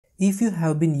If you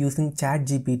have been using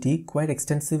ChatGPT quite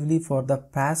extensively for the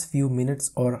past few minutes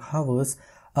or hours,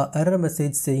 an error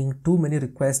message saying too many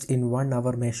requests in 1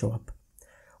 hour may show up.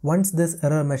 Once this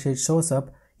error message shows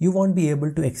up, you won't be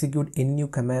able to execute any new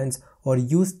commands or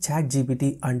use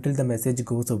ChatGPT until the message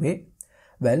goes away.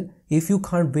 Well, if you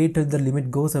can't wait till the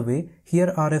limit goes away,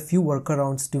 here are a few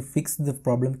workarounds to fix the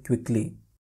problem quickly.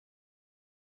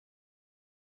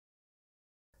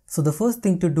 So the first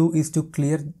thing to do is to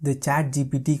clear the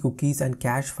ChatGPT cookies and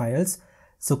cache files.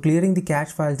 So clearing the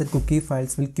cache files and cookie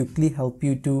files will quickly help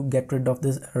you to get rid of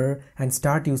this error and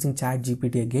start using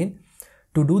ChatGPT again.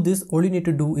 To do this, all you need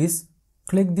to do is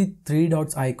click the 3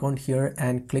 dots icon here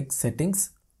and click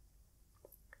Settings.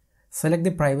 Select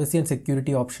the privacy and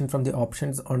security option from the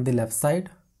options on the left side.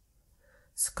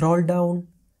 Scroll down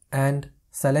and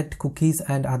select cookies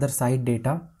and other site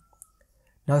data.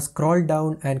 Now scroll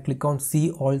down and click on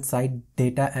See all site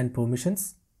data and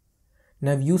permissions.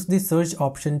 Now use the search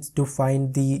options to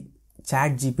find the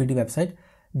ChatGPT website.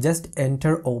 Just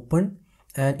enter open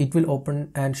and it will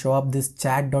open and show up this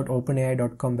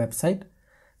chat.openai.com website.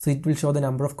 So it will show the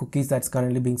number of cookies that's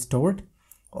currently being stored.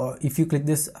 Or if you click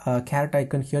this caret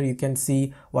icon here, you can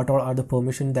see what all are the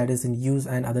permission that is in use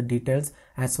and other details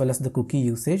as well as the cookie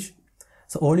usage.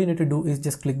 So all you need to do is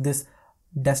just click this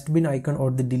dustbin icon or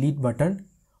the delete button.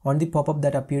 On the pop-up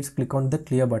that appears, click on the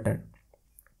clear button.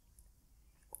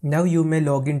 Now you may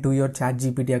log into your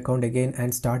ChatGPT account again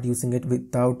and start using it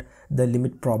without the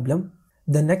limit problem.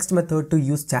 The next method to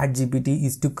use ChatGPT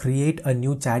is to create a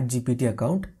new ChatGPT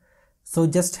account. So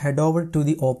just head over to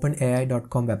the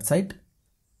openai.com website.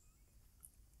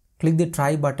 Click the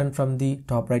try button from the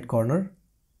top right corner.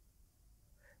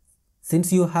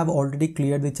 Since you have already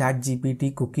cleared the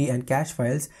ChatGPT cookie and cache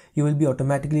files, you will be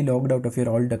automatically logged out of your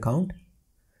old account.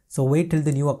 So wait till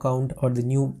the new account or the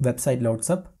new website loads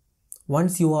up.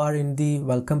 Once you are in the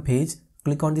welcome page,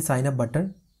 click on the sign up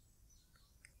button.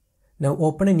 Now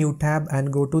open a new tab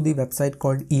and go to the website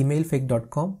called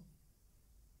emailfake.com.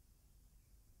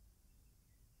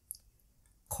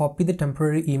 Copy the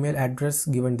temporary email address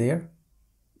given there.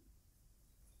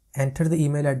 Enter the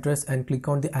email address and click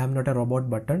on the I am not a robot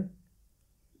button.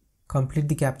 Complete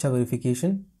the CAPTCHA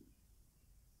verification.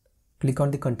 Click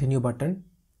on the continue button.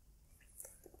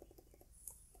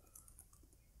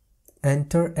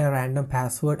 Enter a random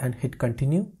password and hit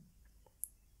continue.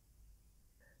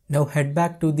 Now head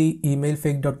back to the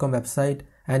emailfake.com website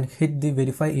and hit the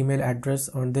verify email address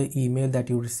on the email that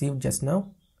you received just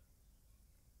now.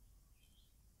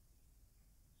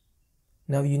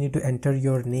 Now you need to enter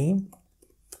your name.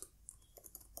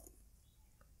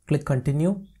 Click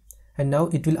continue and now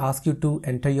it will ask you to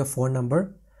enter your phone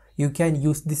number. You can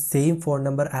use the same phone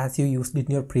number as you used in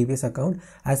your previous account,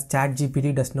 as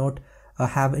ChatGPT does not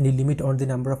have any limit on the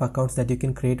number of accounts that you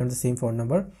can create on the same phone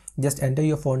number. Just enter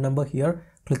your phone number here,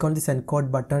 click on the send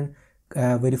code button,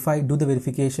 verify, do the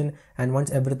verification, and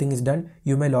once everything is done,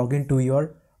 you may log into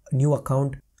your new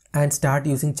account and start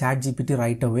using ChatGPT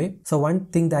right away. So one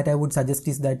thing that I would suggest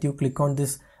is that you click on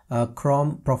this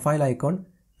Chrome profile icon,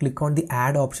 click on the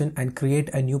add option and create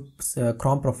a new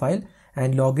Chrome profile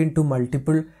and log into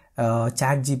multiple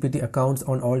ChatGPT accounts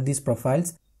on all these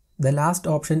profiles. The last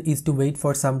option is to wait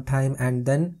for some time and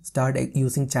then start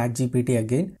using ChatGPT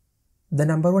again. The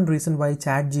number one reason why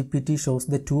ChatGPT shows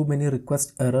the too many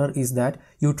request error is that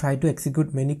you try to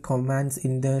execute many commands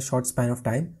in the short span of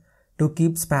time. To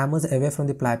keep spammers away from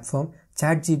the platform,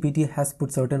 ChatGPT has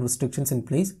put certain restrictions in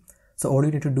place. So all you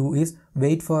need to do is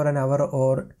wait for an hour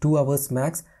or 2 hours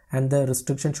max and the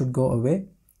restriction should go away.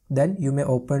 Then you may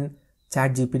open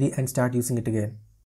ChatGPT and start using it again.